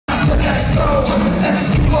Esco,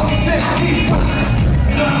 Esco,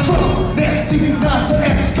 nasty, nice to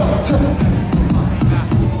Esco.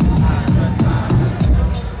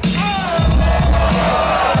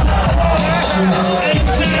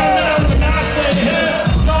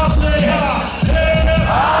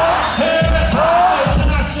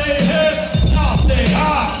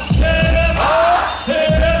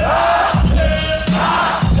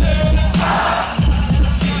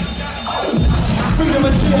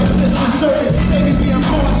 Maybe we are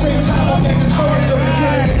born same time, I'm making this story till the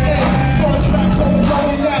beginning of the end. First rap goes on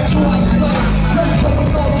in that to explain. Rap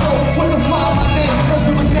goes also with the file my name. First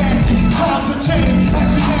it was nasty, times have changed. As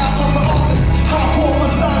we now on the